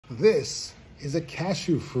This is a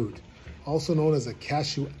cashew fruit, also known as a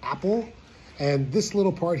cashew apple. And this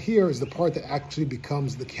little part here is the part that actually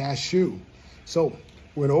becomes the cashew. So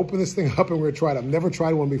we're gonna open this thing up and we're gonna try it. I've never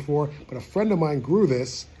tried one before, but a friend of mine grew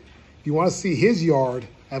this. If you wanna see his yard,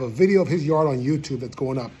 I have a video of his yard on YouTube that's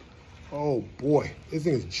going up. Oh boy, this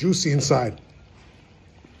thing is juicy inside.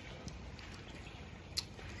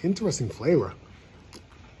 Interesting flavor.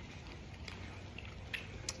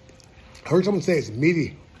 I heard someone say it's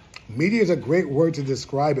meaty. Meaty is a great word to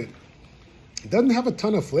describe it. It doesn't have a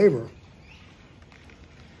ton of flavor.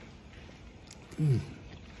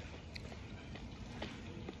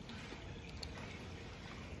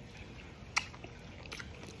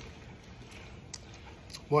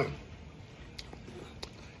 Boy,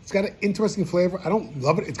 it's got an interesting flavor. I don't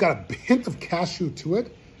love it. It's got a hint of cashew to it.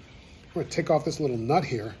 I'm gonna take off this little nut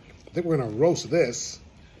here. I think we're gonna roast this.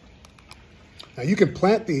 Now you can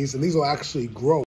plant these and these will actually grow.